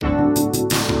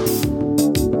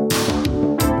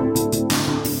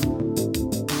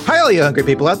All you hungry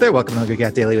people out there, welcome to Hungry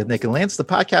Cat Daily with Nick and Lance, the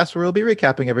podcast where we'll be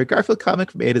recapping every Garfield comic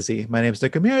from A to Z. My name is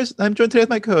Nick Ramirez, and I'm joined today with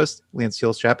my co-host, Lance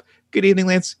Heelstrap. Good evening,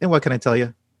 Lance, and what can I tell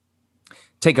you?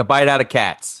 Take a bite out of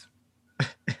cats.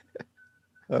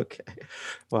 Okay.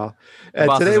 Well,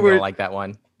 today we're like that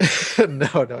one.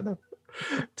 No.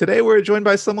 Today we're joined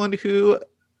by someone who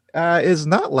is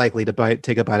not likely to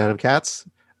take a bite out of cats.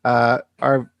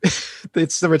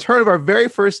 It's the return of our very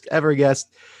first ever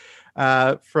guest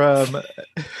from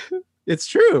it's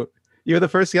true. You're the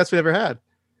first guest we ever had.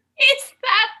 Is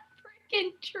that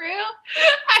freaking true?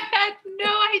 I had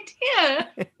no idea.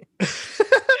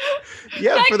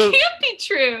 Yeah, that can't be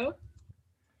true.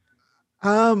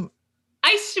 I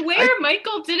swear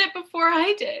Michael did it before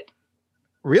I did.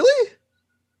 Really?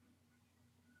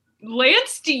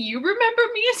 Lance, do you remember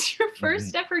me as your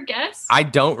first ever guest? I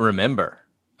don't remember.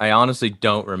 I honestly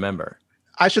don't remember.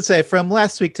 I should say from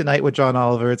last week tonight with John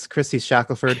Oliver, it's Christy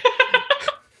Shackelford.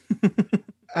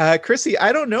 Chrissy,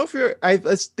 I don't know if I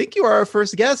think you are our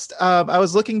first guest. I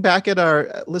was looking back at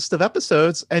our list of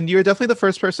episodes, and you're definitely the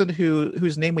first person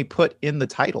whose name we put in the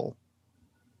title.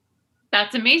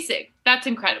 That's amazing. That's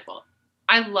incredible.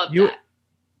 I love that.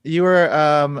 You were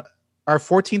our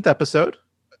 14th episode,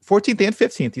 14th and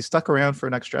 15th. You stuck around for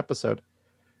an extra episode.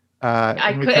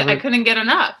 I couldn't get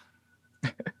enough.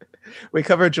 We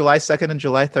covered July 2nd and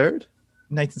July 3rd,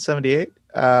 1978.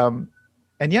 And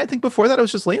yeah, I think before that it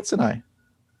was just Lance and I.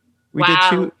 We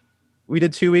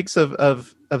did 2 weeks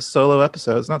of solo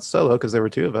episodes, not solo because there were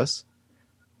two of us.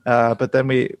 But then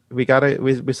we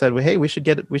said, well, hey, we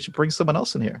should bring someone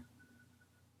else in here.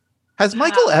 Has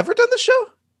Michael ever done the show?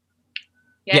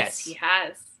 Yes, he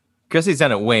has. Chrissy's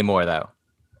done it way more though.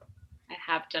 I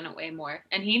have done it way more,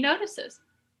 and he notices.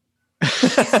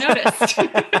 He's noticed.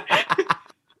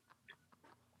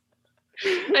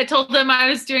 I told them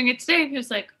I was doing it today, and he was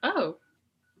like, "Oh,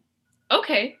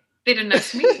 okay." They didn't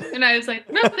ask me, and I was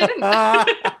like, "No, they didn't.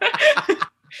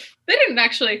 They didn't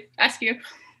actually ask you."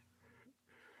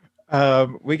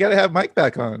 We got to have Mike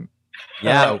back on.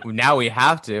 Yeah, now we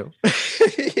have to.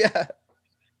 Yeah.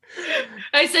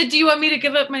 I said, "Do you want me to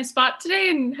give up my spot today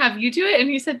and have you do it?"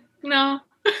 And he said, "No."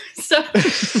 So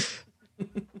could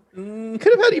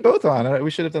have had you both on. We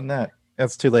should have done that.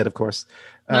 That's too late, of course.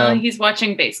 No, he's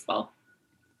watching baseball.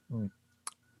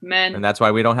 Men. And that's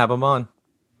why we don't have him on.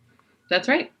 That's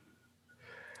right.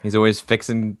 He's always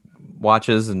fixing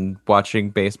watches and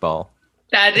watching baseball.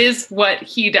 That is what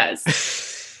he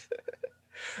does.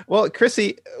 Well,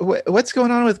 Chrissy, what's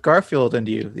going on with Garfield and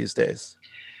you these days?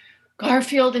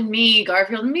 Garfield and me,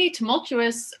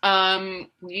 tumultuous.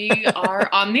 We are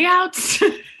on the outs.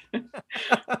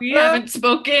 We haven't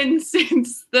spoken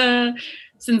since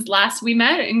last we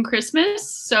met in Christmas.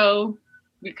 So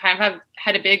we kind of have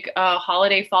had a big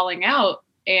holiday falling out.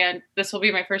 And this will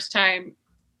be my first time.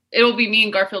 It will be me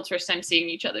and Garfield's first time seeing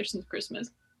each other since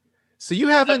Christmas. So you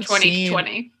haven't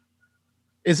 2020.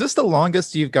 Is this the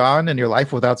longest you've gone in your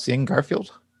life without seeing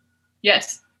Garfield?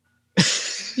 Yes.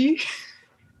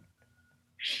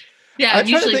 Yeah, I'm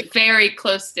usually very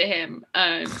cloose to him.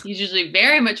 He's usually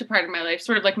very much a part of my life,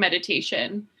 sort of like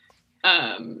meditation.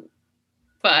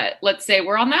 But let's say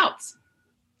we're on the outs.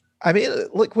 I mean,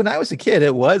 look, when I was a kid,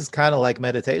 it was kind of like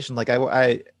meditation. Like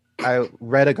I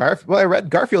read I read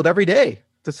Garfield every day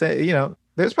to say,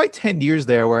 there's probably 10 years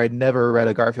there where I never read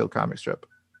a Garfield comic strip.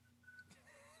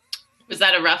 Was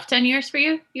that a rough 10 years for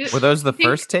you? Were those the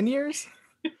first 10 years?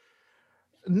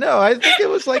 No, I think it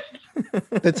was like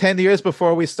the 10 years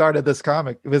before we started this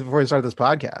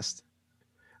podcast.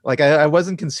 Like I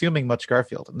wasn't consuming much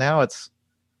Garfield. Now it's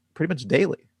pretty much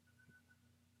daily.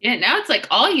 Yeah, now it's like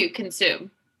all you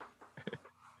consume.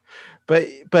 But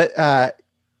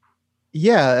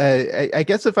yeah, I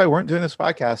guess if I weren't doing this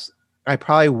podcast, I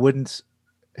probably wouldn't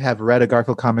have read a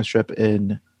Garfield comic strip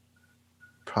in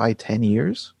probably 10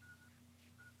 years.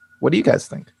 What do you guys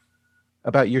think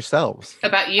about yourselves?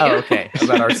 About you? Oh, okay.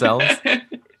 About ourselves.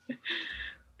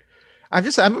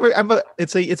 It's our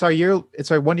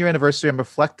 1 year anniversary. I'm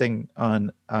reflecting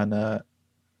on Garfield.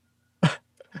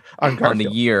 On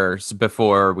the years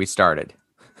before we started.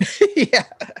 Yeah.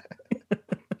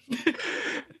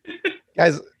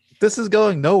 Guys, this is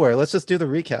going nowhere. Let's just do the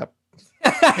recap.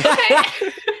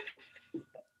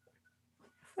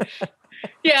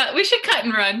 Yeah, we should cut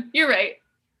and run. You're right.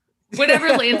 Whatever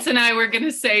Lance and I were going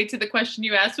to say to the question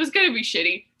you asked was going to be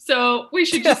shitty. So we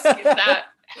should just skip that.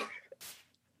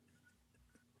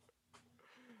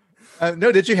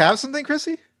 No, did you have something,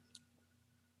 Chrissy?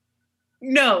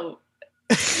 No.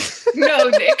 No,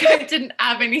 Nick, I didn't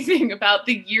have anything about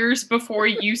the years before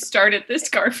you started this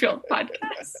Garfield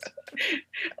podcast.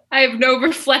 I have no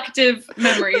reflective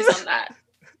memories on that.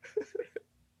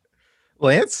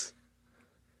 Lance?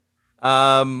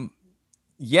 Yeah,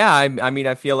 I mean,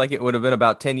 I feel like it would have been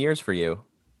about 10 years for you.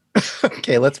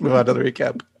 Okay, let's move on to the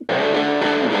recap.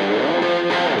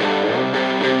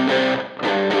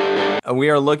 We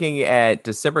are looking at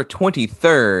December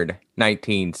 23rd,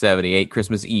 1978,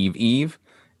 Christmas Eve.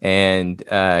 And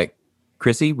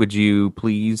Chrissy, would you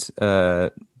please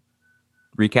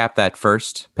recap that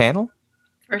first panel?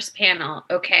 First panel.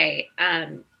 Okay.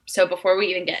 So before we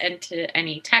even get into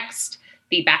any text,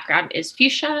 the background is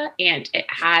fuchsia and it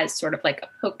has sort of like a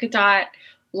polka dot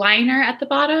liner at the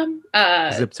bottom.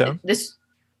 Zip tone?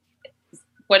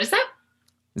 What is that?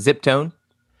 Zip tone.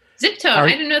 Zip tone. I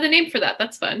didn't know the name for that.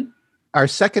 That's fun. Our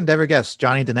second ever guest,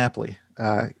 Johnny DiNapoli,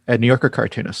 a New Yorker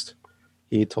cartoonist.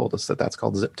 He told us that that's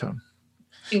called zip tone.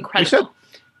 Incredible.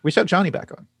 We should Johnny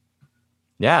back on.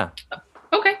 Yeah.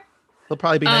 Okay. He'll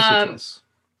probably be nicer to us.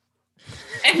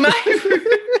 Am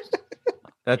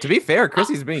I? To be fair,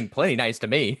 Chrissy's being plenty nice to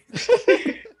me.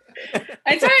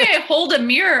 I'm sorry I hold a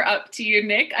mirror up to you,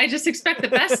 Nick. I just expect the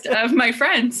best of my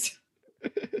friends.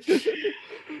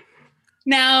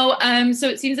 Now, so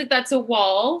it seems like that's a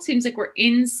wall. Seems like we're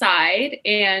inside,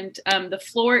 and the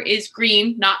floor is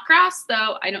green, not grass,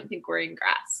 though. I don't think we're in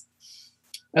grass.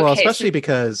 Well, especially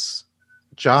because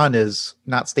John is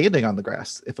not standing on the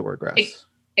grass, if it were grass.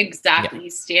 Exactly. Yeah.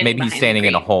 He's standing. Maybe he's standing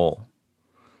in a hole.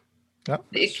 Oh,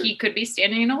 he could be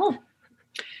standing in a hole.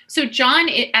 So John,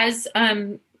 as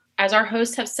our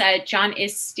hosts have said, John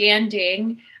is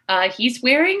standing. He's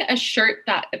wearing a shirt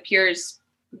that appears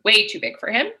way too big for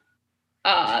him.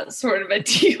 Sort of a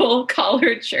teal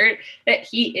collared shirt that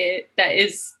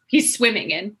he's swimming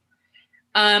in.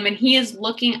 And he is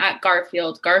looking at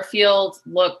Garfield. Garfield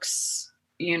looks,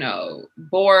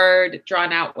 bored,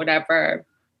 drawn out, whatever.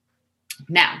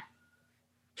 Now,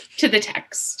 to the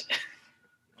text.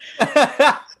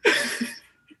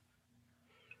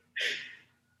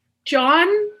 John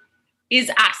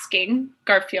is asking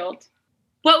Garfield,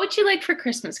 what would you like for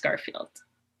Christmas, Garfield?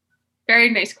 Very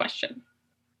nice question.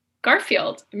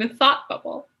 Garfield, in the thought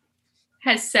bubble,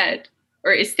 has said,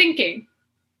 or is thinking,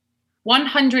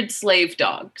 100 slave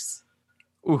dogs.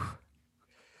 Ooh.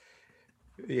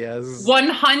 Yes.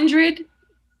 100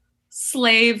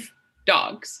 slave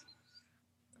dogs.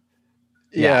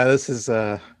 Yeah, this is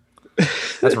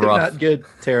that's rough. Not good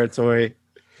territory.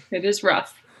 It is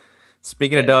rough.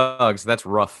 Speaking of dogs, that's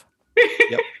rough.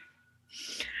 Yep.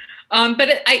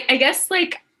 But I guess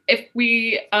like if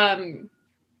we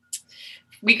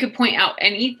could point out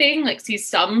anything, like see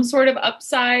some sort of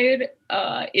upside,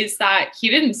 is that he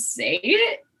didn't say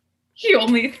it. He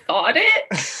only thought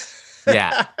it.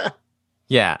 Yeah.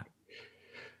 Yeah.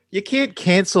 You can't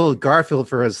cancel Garfield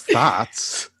for his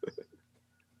thoughts.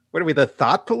 What are we, the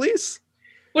thought police?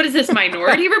 What is this,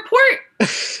 Minority Report?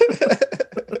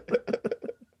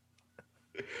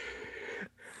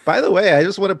 By the way, I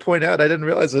just want to point out, I didn't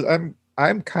realize that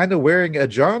I'm kind of wearing a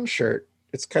John shirt.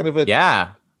 It's kind of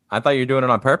Yeah. I thought you were doing it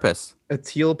on purpose. A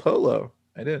teal polo.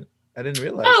 I didn't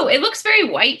realize. Oh, that. It looks very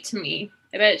white to me.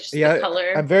 I bet it's just the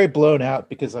color. I'm very blown out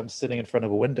because I'm sitting in front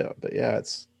of a window. But yeah,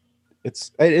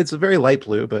 it's a very light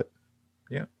blue, but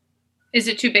yeah. Is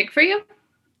it too big for you?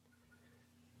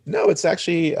 No, it's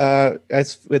actually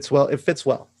it's well. It fits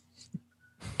well.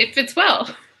 It fits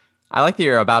well. I like that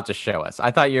you're about to show us.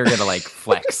 I thought you were gonna like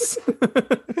flex.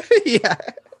 Yeah.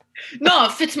 No,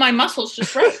 it fits my muscles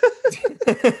just right.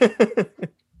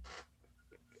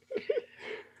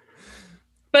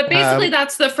 But basically,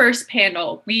 that's the first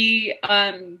panel. We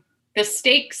the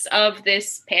stakes of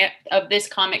this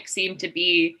comic seem to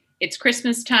be it's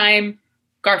Christmas time.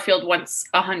 Garfield wants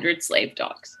 100 slave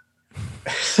dogs.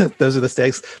 Those are the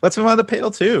stakes. Let's move on to panel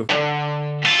 2.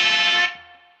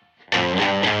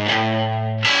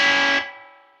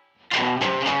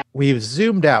 We've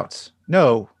zoomed out.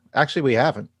 No, actually, we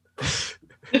haven't.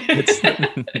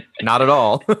 Not at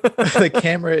all. The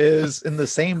camera is in the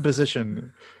same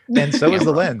position, and so is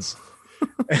the lens.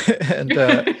 And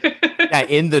yeah,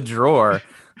 in the drawer.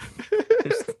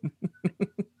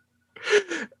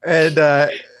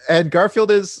 And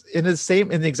Garfield is in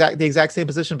the exact same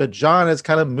position, but John is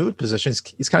kind of mood position.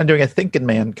 He's kind of doing a thinking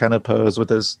man kind of pose with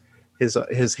his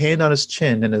hand on his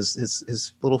chin and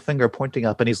his little finger pointing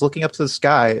up, and he's looking up to the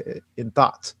sky in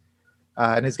thought.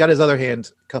 And he's got his other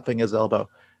hand cupping his elbow,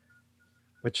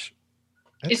 which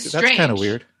that's kind of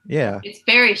weird. Yeah, it's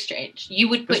very strange. You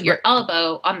would put your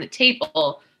elbow on the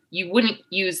table. You wouldn't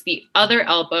use the other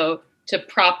elbow to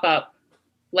prop up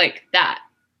like that.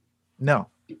 No,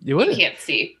 you wouldn't. You can't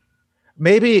see.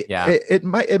 Maybe it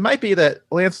might be that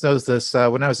Lance knows this.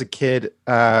 When I was a kid,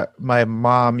 my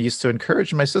mom used to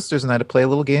encourage my sisters and I to play a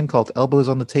little game called Elbows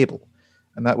on the Table.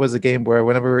 and that was a game where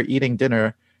whenever we were eating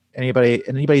dinner, anybody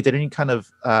did any kind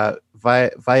of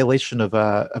violation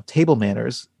of table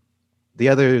manners, the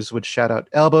others would shout out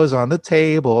 "elbows on the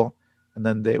table," and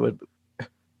then they would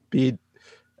be,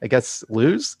 I guess,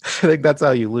 lose. I think that's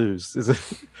how you lose.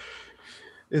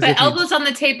 But elbows on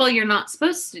the table, you're not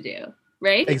supposed to do,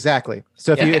 right? Exactly.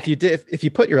 So if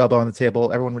you put your elbow on the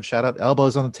table, everyone would shout out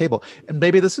 "elbows on the table," and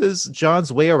maybe this is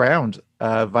John's way around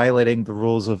violating the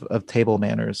rules of table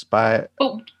manners by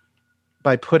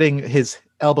putting his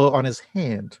elbow on his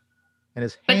hand and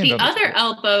his hand. But the other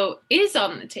elbow is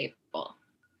on the table,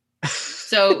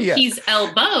 so he's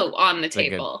elbow on the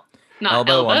table. Not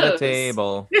elbow elbows. on the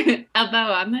table. Elbow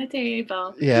on the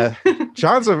table. Yeah.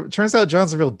 Turns out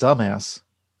John's a real dumbass.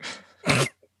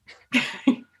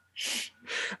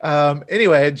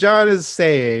 Anyway, John is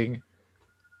saying,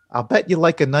 "I'll bet you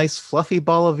like a nice fluffy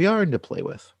ball of yarn to play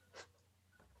with."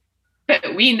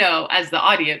 But we know, as the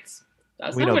audience,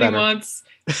 that's not what he wants.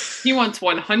 He wants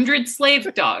 100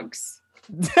 slave dogs.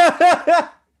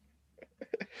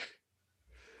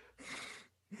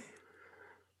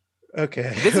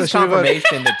 Okay. This is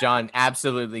confirmation that John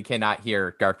absolutely cannot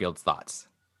hear Garfield's thoughts.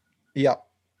 Yeah.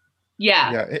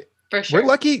 Yeah. For sure.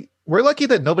 We're lucky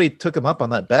that nobody took him up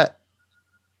on that bet.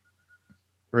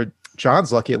 Or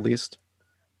John's lucky at least.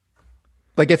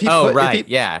 Like if he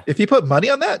put money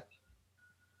on that,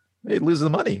 he'd lose the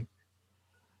money.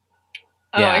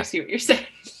 Oh, yeah. I see what you're saying.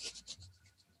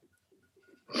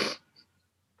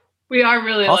 We are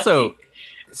really lucky.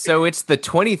 So it's the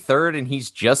 23rd and he's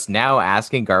just now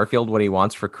asking Garfield what he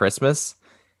wants for Christmas,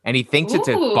 and he thinks it's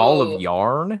a ball of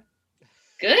yarn.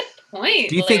 Good point.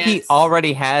 Do you think he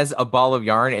already has a ball of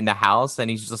yarn in the house and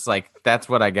he's just like, that's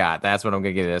what I got. That's what I'm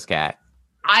going to give this cat?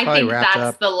 I think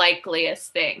that's the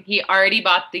likeliest thing. He already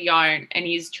bought the yarn and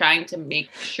he's trying to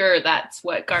make sure that's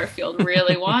what Garfield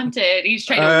really wanted. He's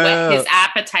trying to whet his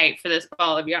appetite for this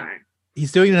ball of yarn.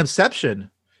 He's doing an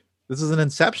inception. This is an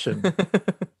inception.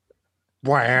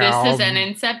 Wow. This is an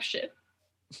inception.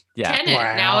 Yeah.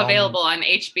 Tenet, now available on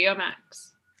HBO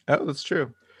Max. Oh, that's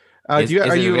true. Are you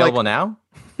available now?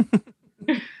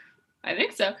 I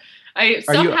think so.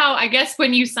 I guess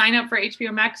when you sign up for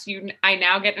HBO Max, I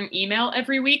now get an email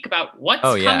every week about what's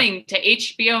coming to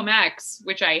HBO Max,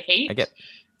 which I hate.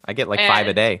 I get like 5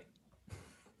 a day.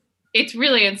 It's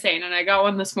really insane. And I got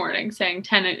one this morning saying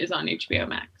Tenet is on HBO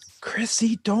Max.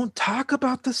 Chrissy, don't talk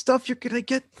about the stuff. You're going to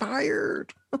get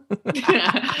fired.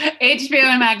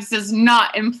 HBO Max does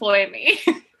not employ me.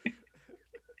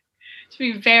 To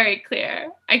be very clear,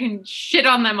 I can shit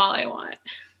on them all I want.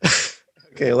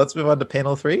 Okay, let's move on to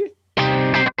panel 3.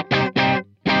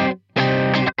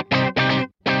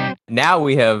 Now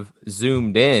we have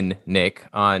zoomed in, Nick,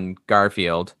 on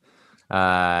Garfield.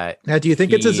 Now, do you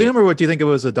think it's a zoom, or what do you think it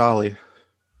was a dolly?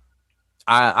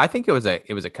 I think it was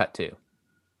a cut too.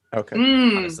 Okay.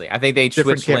 Honestly, I think they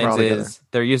switched lenses.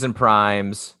 They're using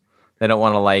primes. They don't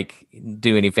want to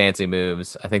do any fancy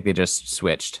moves. I think they just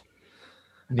switched.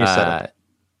 New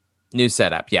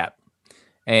setup. Yeah.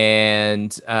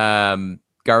 And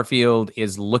Garfield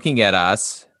is looking at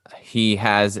us. He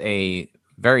has a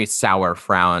very sour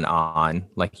frown on,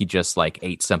 like he just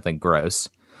ate something gross.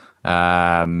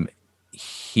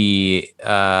 He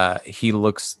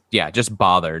looks just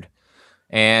bothered,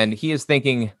 and he is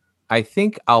thinking, I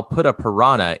think I'll put a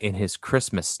piranha in his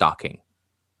Christmas stocking.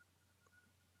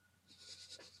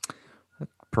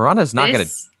 Piranha's not going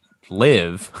to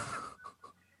live.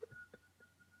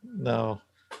 No.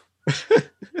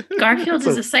 Garfield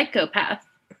is a psychopath.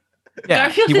 Yeah,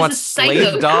 Garfield he wants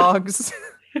slave dogs.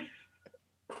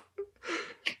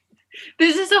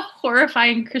 This is a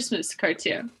horrifying Christmas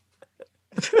cartoon.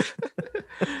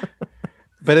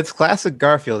 But it's classic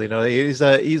Garfield. He's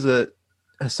a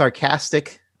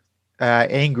sarcastic,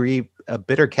 angry,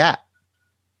 bitter cat.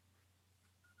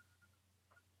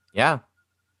 Yeah.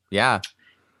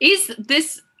 Is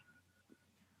this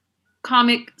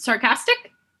comic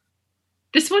sarcastic?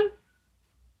 This one?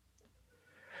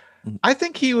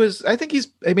 he's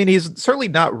certainly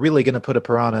not really going to put a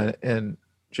piranha in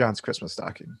John's Christmas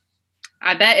stocking.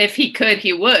 I bet if he could,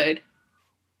 he would.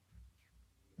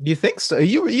 You think so?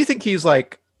 You think you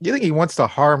think he wants to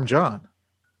harm John?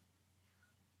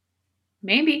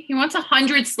 Maybe. He wants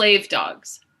 100 slave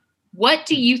dogs. What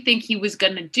do you think he was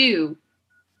going to do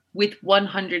with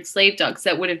 100 slave dogs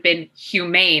that would have been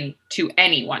humane to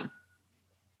anyone?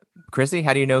 Chrissy,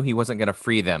 how do you know he wasn't going to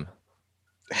free them?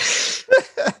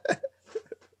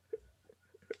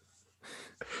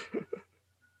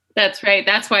 That's right.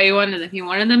 That's why he wanted them. He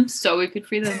wanted them so we could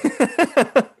free them.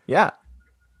 Yeah.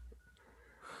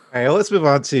 All right, well, let's move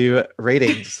on to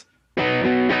ratings.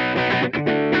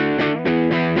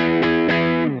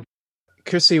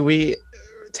 Chrissy, we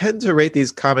tend to rate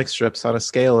these comic strips on a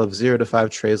scale of 0 to 5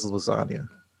 trays of lasagna.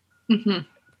 Mm-hmm.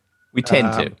 We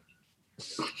tend to.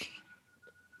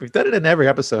 We've done it in every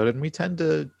episode, and we tend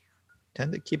to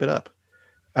keep it up.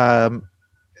 Now,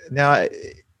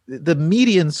 the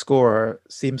median score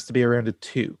seems to be around a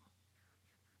 2,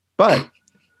 but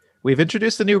we've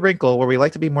introduced a new wrinkle where we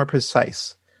like to be more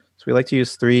precise. So we like to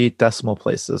use 3 decimal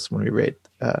places when we rate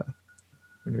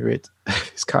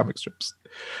these comic strips.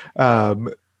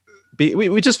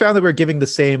 We just found that we're giving the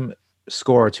same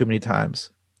score too many times,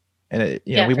 and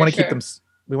we want to keep them.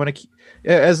 We want to keep,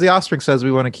 as the Offspring says,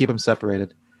 we want to keep them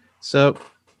separated. So,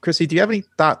 Chrissy, do you have any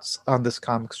thoughts on this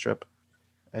comic strip?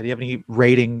 Do you have any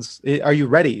ratings? Are you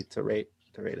ready to rate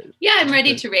it? Yeah, I'm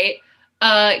ready to rate.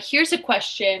 Here's a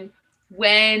question: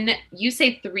 when you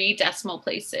say 3 decimal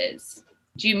places,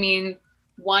 do you mean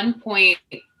 1 point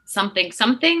something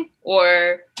something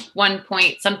or 1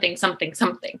 point something something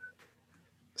something?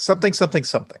 Something something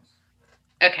something.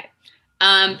 Okay.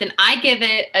 Then I give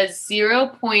it a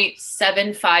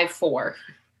 0.754.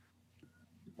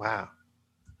 Wow.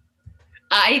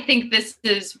 I think this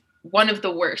is one of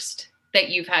the worst that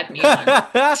you've had me on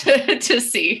to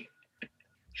see.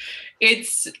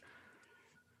 It's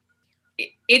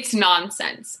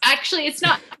nonsense. Actually, it's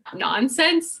not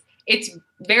nonsense. It's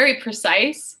very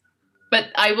precise. But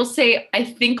I will say, I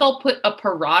think I'll put a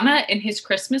piranha in his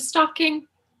Christmas stocking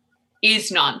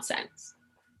is nonsense.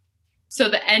 So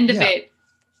the end of it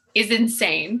is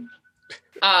insane.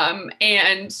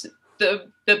 And the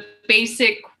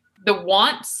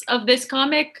wants of this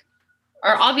comic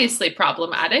are obviously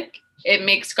problematic. It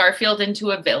makes Garfield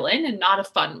into a villain and not a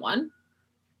fun one.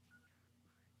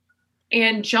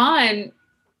 And John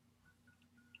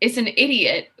is an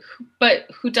idiot, but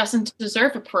who doesn't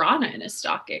deserve a piranha in his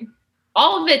stocking.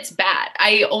 All of it's bad.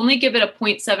 I only give it a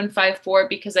 0.754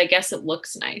 because I guess it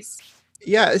looks nice.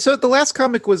 Yeah, so the last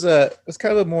comic was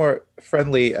kind of a more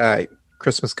friendly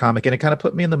Christmas comic, and it kind of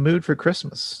put me in the mood for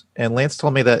Christmas. And Lance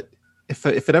told me that if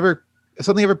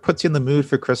something ever puts you in the mood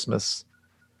for Christmas,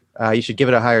 you should give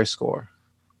it a higher score.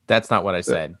 That's not what I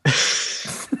said.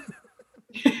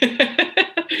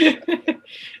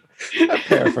 I'm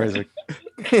paraphrasing.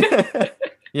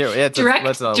 It's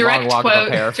direct a long walk quote. Of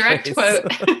a paraphrase. Direct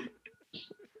quote.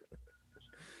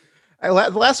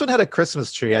 The last one had a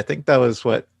Christmas tree. I think that was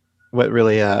what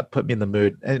really put me in the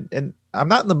mood. And I'm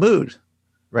not in the mood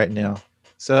right now.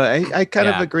 So I kind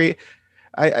of agree.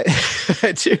 I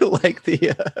do like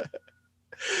the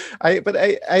I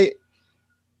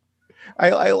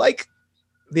like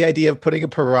the idea of putting a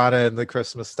piranha in the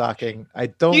Christmas stocking. I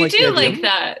don't you like do like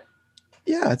that.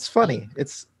 Yeah, it's funny.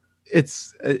 It's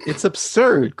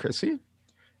absurd, Chrissy.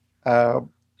 A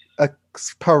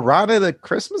piranha in the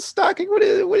Christmas stocking?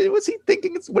 What's he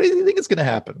thinking? What do you think is going to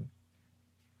happen?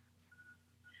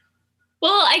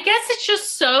 Well, I guess it's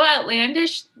just so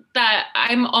outlandish that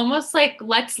I'm almost like,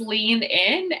 let's lean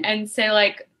in and say,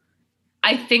 like,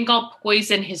 I think I'll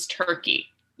poison his turkey.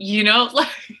 Like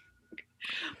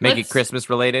make it Christmas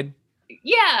related.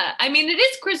 Yeah, I mean, it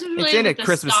is Christmas related. It's in a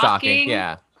Christmas stocking.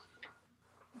 Yeah,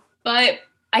 but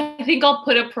I think I'll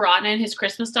put a piranha in his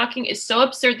Christmas stocking is so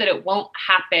absurd that it won't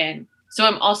happen. So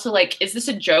I'm also like, is this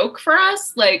a joke for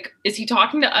us? Like, is he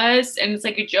talking to us? And it's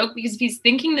like a joke because if he's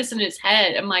thinking this in his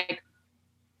head, I'm like,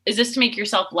 is this to make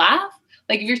yourself laugh?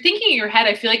 Like, if you're thinking in your head,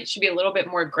 I feel like it should be a little bit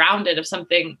more grounded of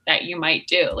something that you might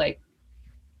do. Like,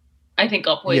 I think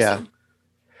I'll poison. Yeah.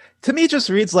 To me, it just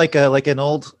reads like an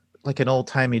old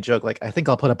timey joke. Like, I think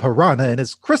I'll put a piranha in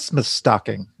his Christmas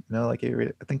stocking. Like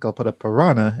I think I'll put a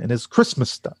piranha in his Christmas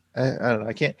stuff. I don't know.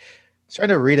 I can't. I'm trying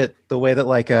to read it the way that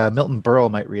like Milton Berle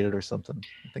might read it or something.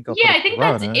 I think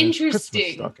that's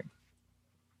interesting.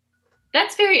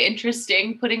 That's very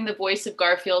interesting. Putting the voice of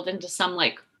Garfield into some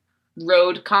like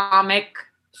road comic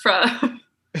from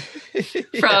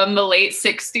the late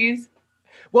 60s.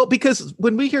 Well, because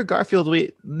when we hear Garfield,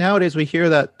 nowadays we hear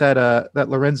that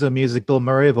Lorenzo Music Bill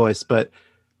Murray voice, but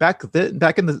back in the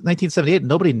 1978,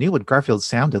 nobody knew what Garfield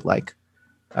sounded like.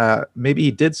 Maybe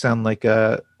he did sound like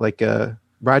a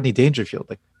Rodney Dangerfield.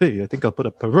 Like, hey, I think I'll put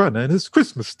a piranha in his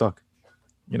Christmas stock.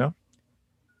 I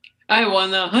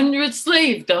won 100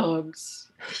 slave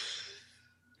dogs.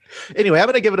 Anyway, I'm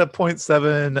going to give it a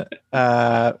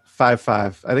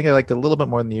 0.755. I think I liked it a little bit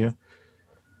more than you.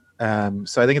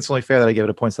 So I think it's only fair that I give it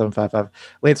a 0.755.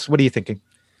 Lance, what are you thinking?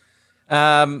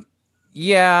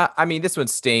 Yeah, I mean, this one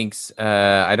stinks.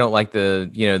 I don't like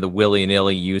the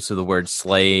willy-nilly use of the word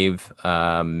slave.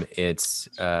 It's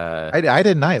I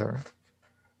didn't either.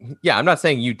 Yeah, I'm not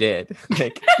saying you did.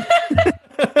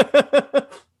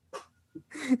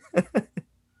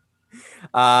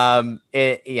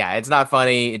 It's not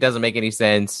funny. It doesn't make any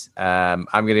sense. I'm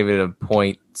gonna give it a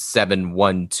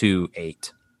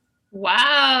 0.7128.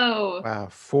 Wow. Wow,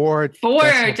 four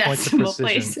decimal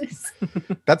places.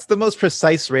 That's the most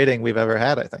precise rating we've ever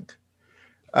had, I think.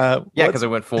 Because it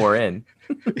went 4 in.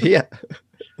 Yeah.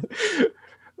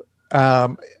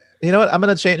 You know what? I'm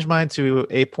going to change mine to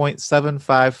a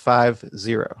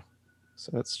 0.7550.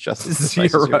 So that's just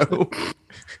 0.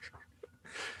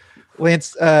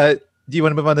 Lance, do you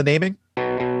want to move on to naming?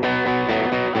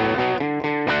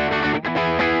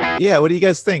 Yeah, what do you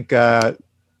guys think? Psycho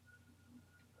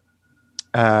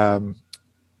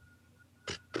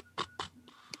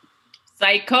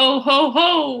ho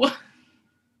ho.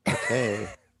 Okay.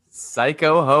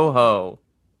 Psycho ho ho.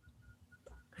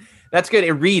 That's good.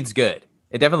 It reads good.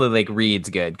 It definitely reads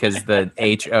good because the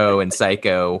H-O and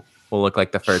psycho will look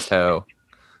like the first ho.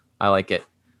 I like it.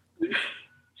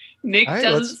 Nick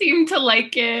doesn't seem to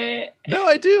like it. No,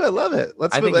 I do. I love it.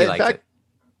 Let's move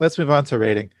on to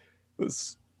rating.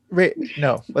 Let's move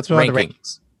on to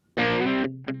rankings.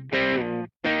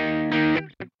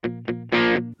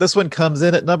 This one comes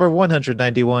in at number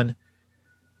 191.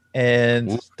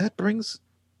 And that brings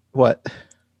what?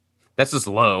 That's just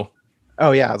low.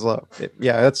 Oh, yeah, it's low.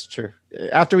 Yeah, that's true.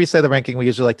 After we say the ranking, we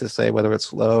usually like to say whether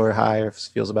it's low or high or if it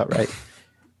feels about right.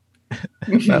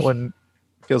 That one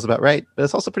feels about right, but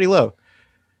it's also pretty low.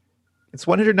 It's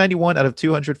 191 out of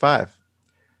 205.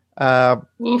 Yeah,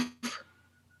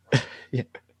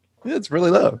 it's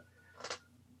really low.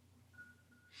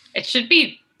 It should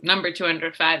be number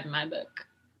 205 in my book.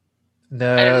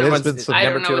 No, there's been some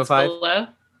number 205.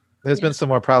 There's been some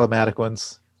more problematic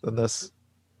ones than this.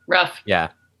 Rough. Yeah.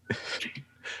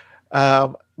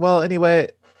 Well, anyway,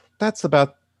 that's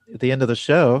about the end of the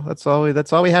show. That's all we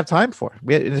have time for.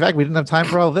 In fact, we didn't have time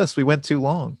for all this. We went too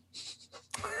long.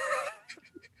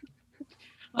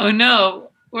 Oh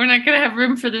no, we're not going to have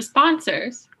room for the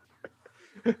sponsors.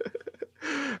 But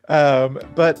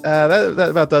that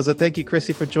about does it. Thank you,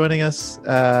 Chrissy, for joining us.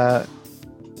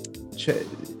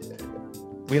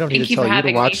 We don't need to tell you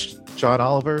to watch John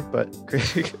Oliver, but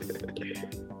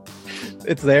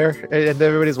it's there and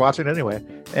everybody's watching anyway.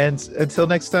 And until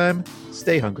next time,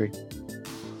 stay hungry.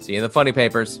 See you in the funny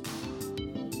papers.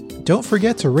 Don't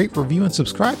forget to rate, review, and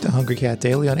subscribe to Hungry Cat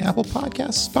Daily on Apple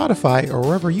Podcasts, Spotify, or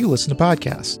wherever you listen to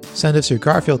podcasts. Send us your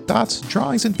Garfield thoughts,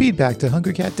 drawings, and feedback to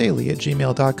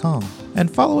hungrycatdaily@gmail.com. And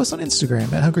follow us on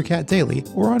Instagram at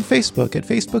hungrycatdaily or on Facebook at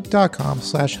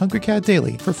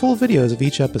facebook.com/hungrycatdaily for full videos of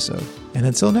each episode. And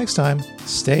until next time,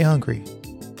 stay hungry.